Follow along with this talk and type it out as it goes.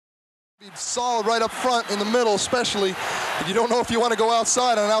Be solid right up front in the middle, especially. You don't know if you want to go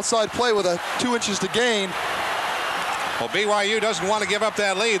outside on an outside play with 2 inches to gain. Well, BYU doesn't want to give up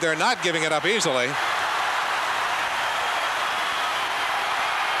that lead. They're not giving it up easily.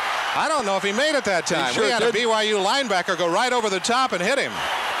 I don't know if he made it that time. Sure we had a BYU linebacker go right over the top and hit him.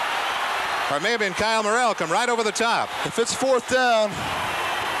 Or it may have been Kyle Morrell come right over the top. If it's 4th down,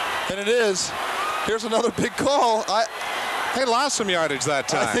 and it is, here's another big call. They lost some yardage that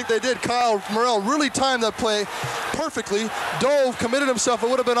time. I think they did. Kyle Morrell really timed that play perfectly. Dove, committed himself. It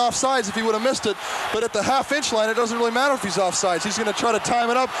would have been offsides if he would have missed it. But at the half-inch line, it doesn't really matter if he's offsides. He's going to try to time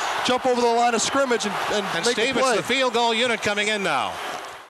it up, jump over the line of scrimmage, and make Steve, the play. It's the field goal unit coming in now.